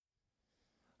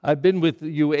I've been with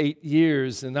you 8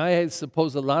 years, and I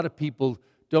suppose a lot of people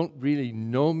don't really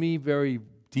know me very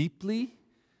deeply.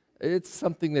 It's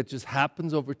something that just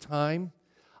happens over time.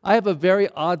 I have a very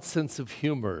odd sense of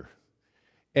humor,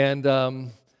 and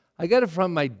I got it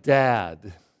from my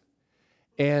dad.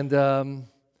 And I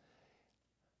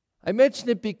mention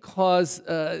it because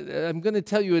I'm going to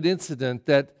tell you an incident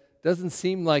that doesn't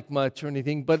seem like much or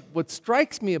anything, but what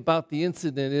strikes me about the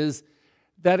incident is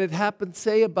that it happened,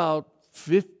 say, about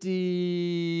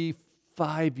 50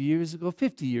 years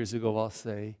ago, I'll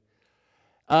say.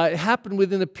 It happened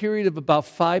within a period of about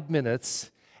 5 minutes,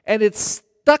 and it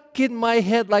stuck in my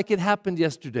head like it happened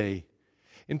yesterday.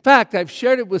 In fact, I've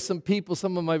shared it with some people,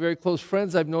 some of my very close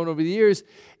friends I've known over the years,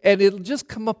 and it'll just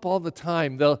come up all the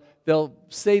time. They'll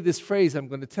say this phrase I'm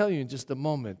going to tell you in just a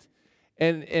moment.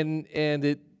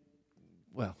 I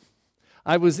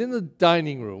was in the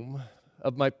dining room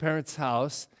of my parents'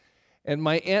 house, and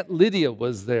my Aunt Lydia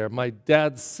was there, my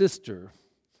dad's sister.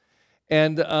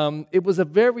 And it was a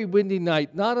very windy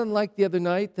night, not unlike the other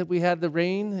night that we had the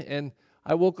rain. And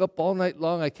I woke up all night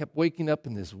long. I kept waking up,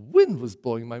 and this wind was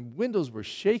blowing. My windows were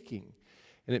shaking,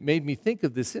 and it made me think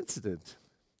of this incident.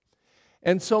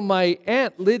 And so my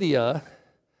Aunt Lydia,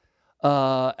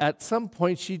 at some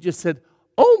point, she just said,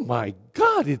 "Oh, my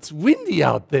God, it's windy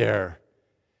out there."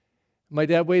 My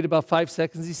dad waited about 5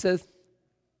 seconds. He says,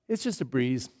 "It's just a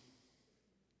breeze."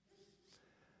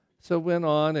 So it went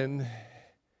on,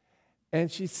 and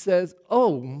she says,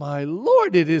 "Oh, my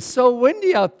Lord, it is so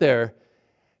windy out there."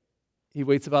 He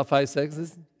waits about 5 seconds and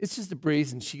says, "It's just a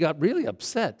breeze." And she got really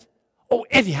upset. "Oh,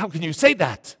 Eddie, how can you say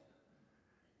that?"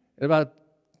 And about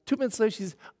 2 minutes later, she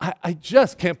says, I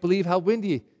just can't believe how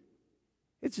windy.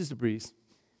 It's just a breeze.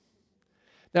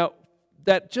 Now,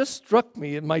 that just struck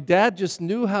me, and my dad just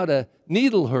knew how to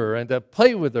needle her and to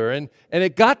play with her, and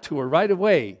it got to her right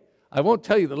away. I won't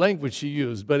tell you the language she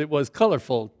used, but it was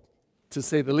colorful, to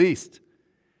say the least.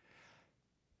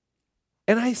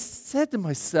 And I said to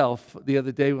myself the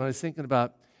other day when I was thinking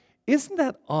about, isn't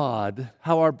that odd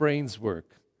how our brains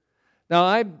work? Now,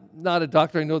 I'm not a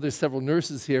doctor. I know there's several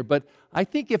nurses here, but I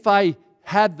think if I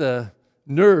had the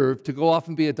nerve to go off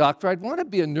and be a doctor, I'd want to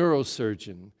be a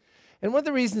neurosurgeon. And one of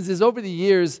the reasons is over the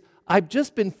years, I've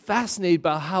just been fascinated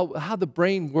by how the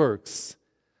brain works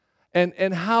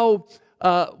and how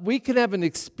we can have an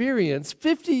experience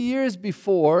 50 years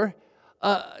before,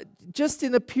 just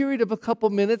in a period of a couple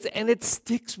minutes, and it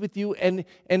sticks with you, and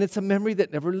it's a memory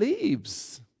that never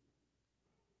leaves.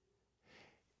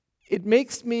 It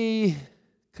makes me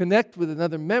connect with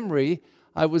another memory.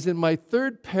 I was in my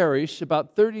third parish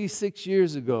about 36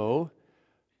 years ago.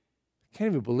 I can't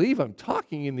even believe I'm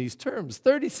talking in these terms.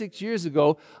 36 years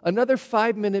ago, another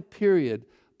 5-minute period,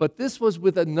 but this was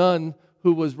with a nun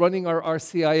who was running our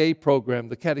RCIA program,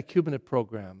 the catechumenate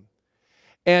program.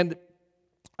 And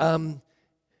her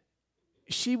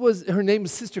name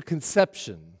is Sister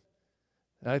Conception.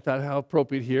 And I thought, how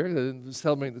appropriate here,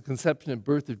 celebrating the conception and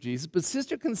birth of Jesus. But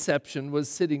Sister Conception was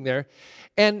sitting there,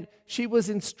 and she was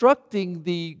instructing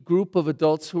the group of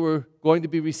adults who were going to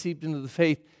be received into the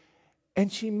faith.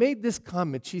 And she made this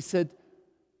comment. She said,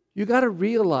 "You got to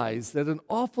realize that an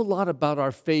awful lot about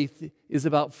our faith is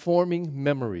about forming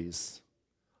memories.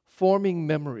 Forming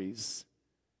memories.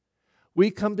 We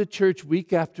come to church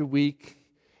week after week,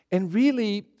 and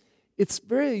really, it's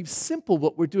very simple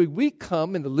what we're doing. We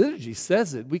come, and the liturgy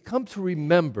says it, we come to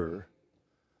remember.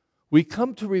 We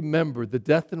come to remember the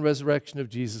death and resurrection of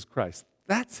Jesus Christ.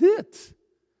 That's it.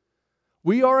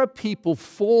 We are a people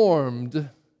formed,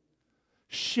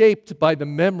 shaped by the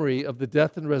memory of the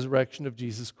death and resurrection of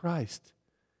Jesus Christ.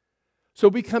 So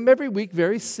we come every week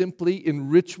very simply in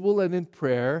ritual and in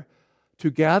prayer to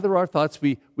gather our thoughts.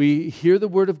 We hear the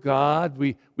Word of God.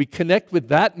 We connect with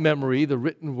that memory, the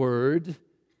written Word.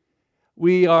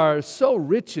 We are so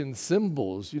rich in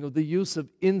symbols, the use of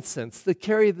incense, the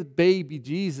carry the baby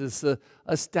Jesus,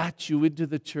 a statue into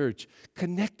the church,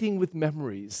 connecting with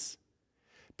memories,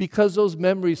 because those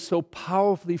memories so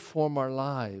powerfully form our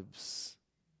lives.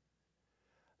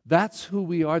 That's who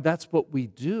we are, that's what we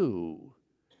do,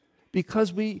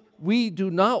 because we do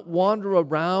not wander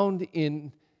around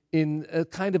in a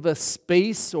kind of a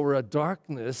space or a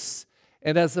darkness,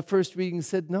 and as the first reading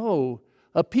said, no,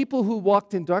 people who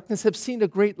walked in darkness have seen a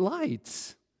great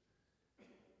light.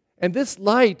 And this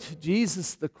light,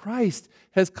 Jesus the Christ,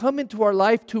 has come into our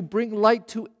life to bring light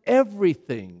to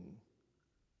everything.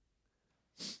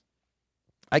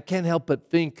 I can't help but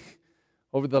think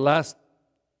over the last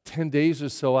 10 days or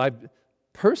so, I've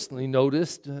personally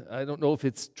noticed, I don't know if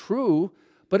it's true,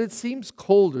 but it seems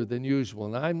colder than usual.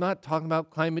 And I'm not talking about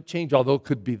climate change, although it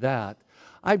could be that.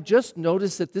 I've just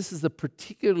noticed that this is a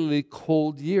particularly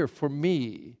cold year for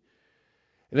me.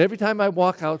 And every time I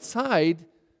walk outside,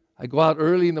 I go out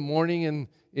early in the morning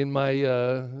in my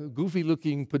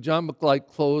goofy-looking pajama-like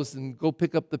clothes and go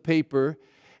pick up the paper.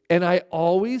 And I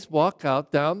always walk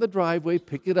out down the driveway,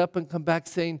 pick it up, and come back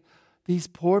saying, these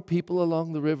poor people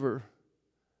along the river,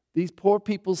 these poor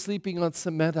people sleeping on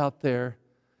cement out there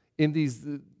in these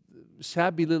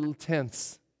shabby little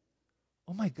tents.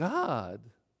 Oh my God.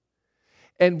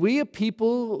 And we, a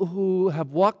people who have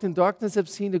walked in darkness, have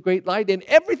seen a great light, and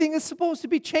everything is supposed to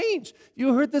be changed.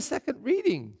 You heard the second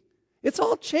reading. It's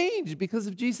all changed because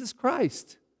of Jesus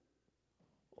Christ.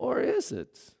 Or is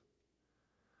it?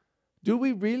 Do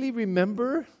we really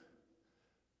remember?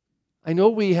 I know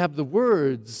we have the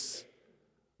words,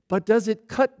 but does it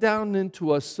cut down into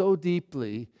us so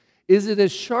deeply? Is it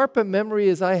as sharp a memory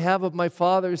as I have of my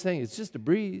father saying, it's just a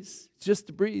breeze, it's just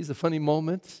a breeze, a funny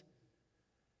moment?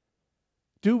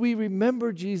 Do we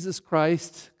remember Jesus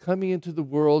Christ coming into the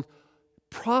world,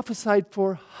 prophesied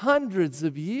for hundreds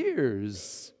of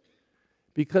years?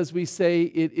 Because we say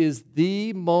it is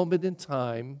the moment in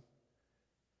time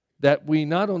that we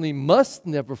not only must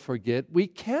never forget, we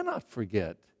cannot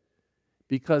forget,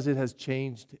 because it has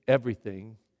changed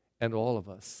everything and all of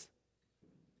us.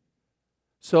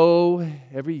 So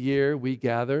every year we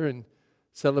gather and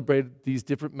celebrate these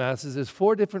different masses. There's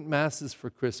 4 different masses for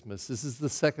Christmas. This is the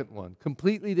second one.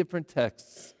 Completely different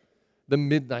texts. The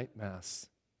Midnight Mass.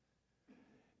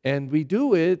 And we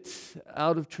do it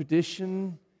out of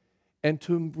tradition and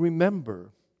to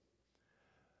remember.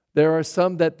 There are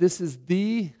some that this is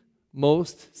the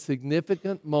most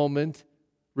significant moment,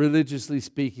 religiously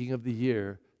speaking, of the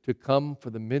year, to come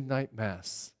for the Midnight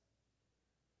Mass.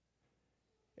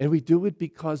 And we do it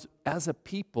because as a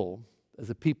people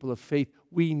of faith,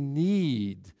 we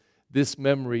need this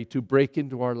memory to break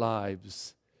into our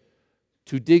lives,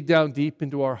 to dig down deep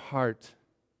into our heart,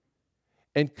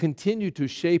 and continue to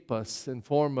shape us and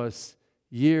form us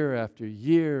year after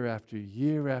year after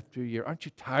year after year. Aren't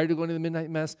you tired of going to the Midnight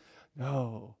Mass?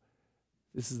 No.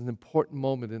 This is an important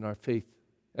moment in our faith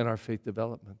and our faith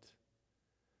development.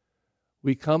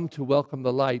 We come to welcome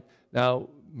the light. Now,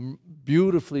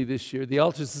 beautifully this year, the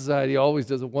Altar Society always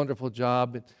does a wonderful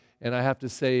job, and I have to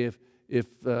say, if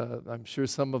I'm sure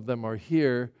some of them are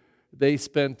here, they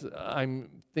spent, I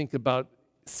think, about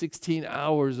 16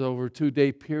 hours over a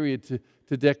 2-day period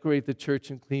to decorate the church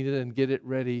and clean it and get it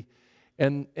ready.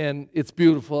 And it's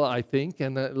beautiful, I think,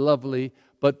 and lovely.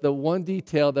 But the one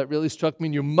detail that really struck me,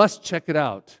 and you must check it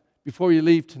out before you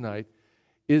leave tonight,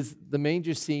 is the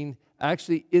manger scene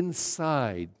actually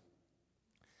inside.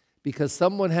 Because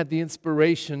someone had the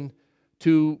inspiration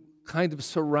to kind of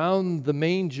surround the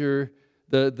manger,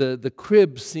 the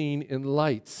crib scene in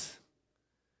lights.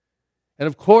 And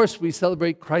of course, we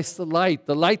celebrate Christ the light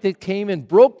that came and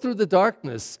broke through the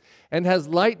darkness and has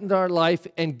lightened our life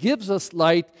and gives us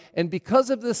light. And because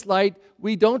of this light,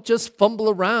 we don't just fumble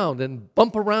around and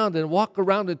bump around and walk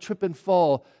around and trip and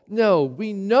fall. No,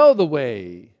 we know the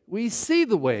way. We see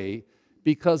the way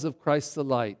because of Christ the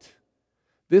light.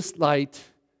 This light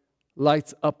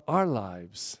lights up our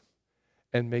lives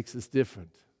and makes us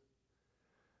different.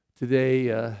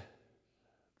 Today,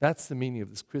 that's the meaning of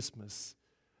this Christmas.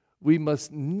 We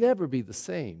must never be the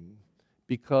same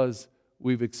because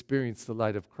we've experienced the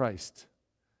light of Christ.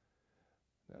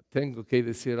 Tengo que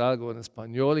decir algo en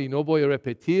español y no voy a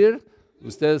repetir.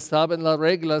 Ustedes saben las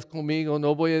reglas conmigo,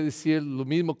 no voy a decir lo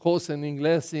mismo cosa en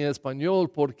inglés y en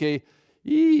español porque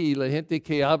la gente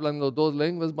que habla en las 2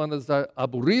 lenguas van a estar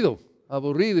aburrido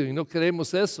y no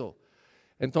queremos eso.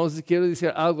 Entonces quiero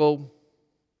decir algo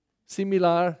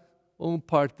similar, un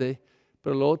parte,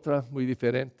 pero la otra muy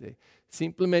diferente.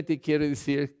 Simplemente quiero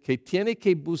decir que tiene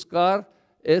que buscar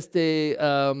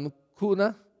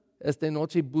cuna, esta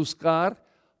noche buscar,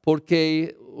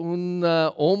 porque un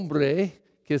hombre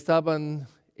que estaban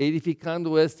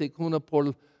edificando cuna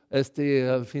por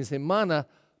fin de semana,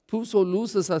 puso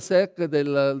luces acerca de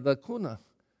la cuna.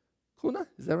 ¿Cuna?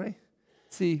 ¿Es that right?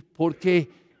 Sí, porque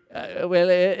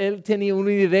él tenía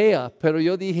una idea, pero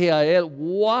yo dije a él,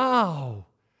 wow,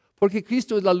 porque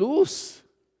Cristo es la luz.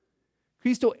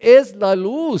 Cristo es la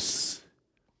luz.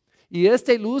 Y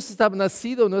esta luz está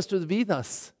nacido en nuestras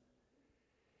vidas.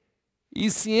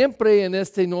 Y siempre en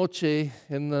esta noche,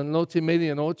 en la noche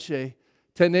medianoche,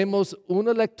 tenemos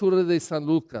una lectura de San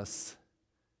Lucas.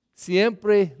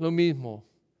 Siempre lo mismo.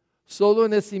 Solo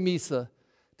en esta misa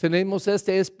tenemos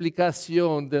esta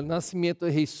explicación del nacimiento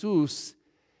de Jesús.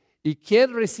 ¿Y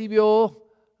quién recibió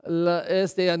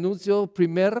este anuncio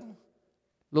primero?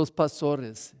 Los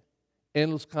pastores en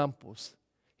los campos.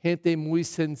 Gente muy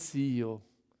sencillo.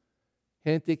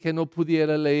 gente que no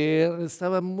pudiera leer,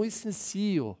 estaba muy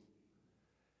sencillo.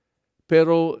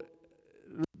 Pero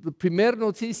la primera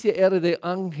noticia era de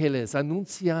ángeles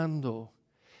anunciando.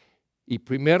 Y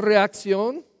primera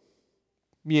reacción,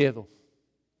 miedo.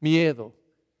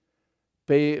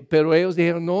 Pero ellos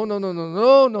dijeron, no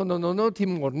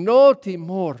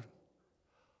temor.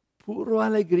 Puro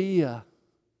alegría,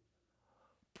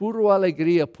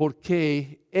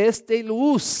 porque esta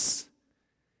luz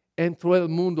entró al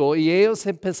mundo y ellos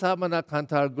empezaban a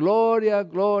cantar, gloria,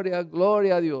 gloria,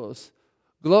 gloria a Dios,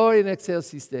 gloria en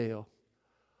excelsis Deo,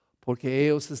 porque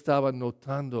ellos estaban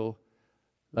notando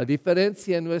la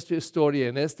diferencia en nuestra historia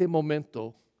en este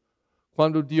momento,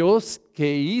 cuando Dios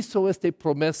que hizo esta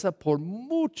promesa por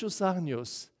muchos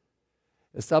años,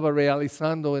 estaba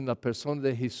realizando en la persona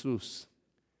de Jesús.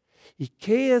 ¿Y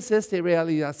qué es esta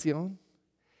realización?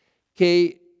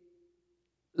 Que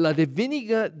la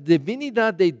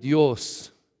divinidad de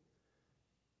Dios,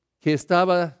 que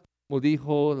estaba, como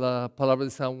dijo la palabra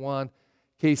de San Juan,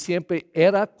 que siempre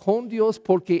era con Dios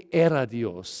porque era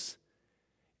Dios.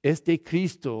 Este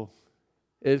Cristo,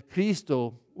 el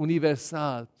Cristo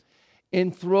universal,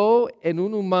 entró en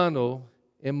un humano,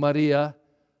 en María,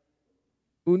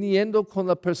 uniendo con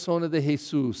la persona de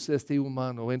Jesús, este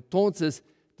humano. Entonces,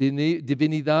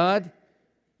 divinidad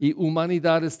y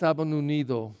humanidad estaban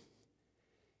unidos.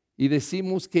 Y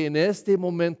decimos que en este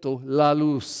momento la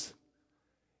luz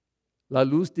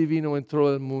divina entró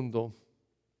al mundo.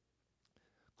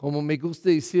 Como me gusta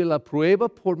decir, la prueba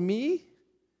por mí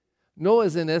no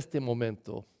es en este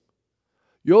momento.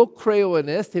 Yo creo en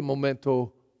este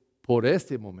momento por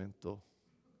este momento.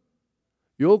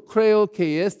 Yo creo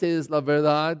que esta es la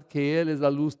verdad, que Él es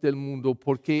la luz del mundo,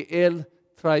 porque Él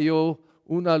trajo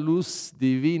una luz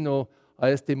divina a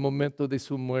este momento de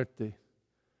su muerte.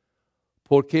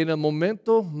 Porque en el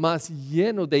momento más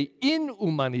lleno de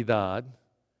inhumanidad,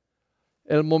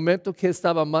 el momento que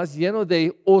estaba más lleno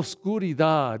de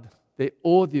oscuridad, de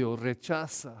odio,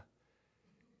 rechaza,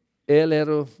 Él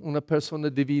era una persona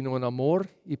divina en amor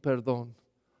y perdón.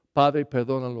 Padre,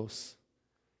 perdónalos,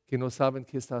 que no saben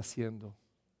qué está haciendo.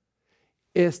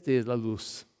 Esta es la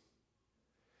luz.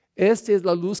 Esta es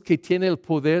la luz que tiene el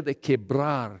poder de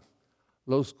quebrar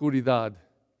la oscuridad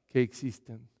que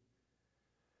existe.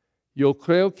 Yo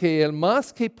creo que el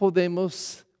más que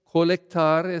podemos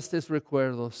colectar estos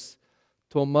recuerdos,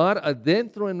 tomar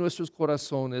adentro en nuestros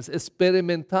corazones,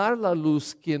 experimentar la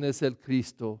luz, quien es el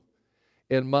Cristo,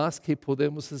 el más que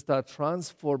podemos estar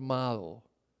transformados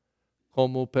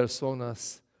como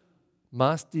personas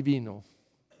más divinos,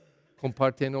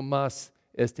 compartiendo más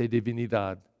esta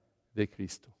divinidad de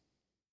Cristo.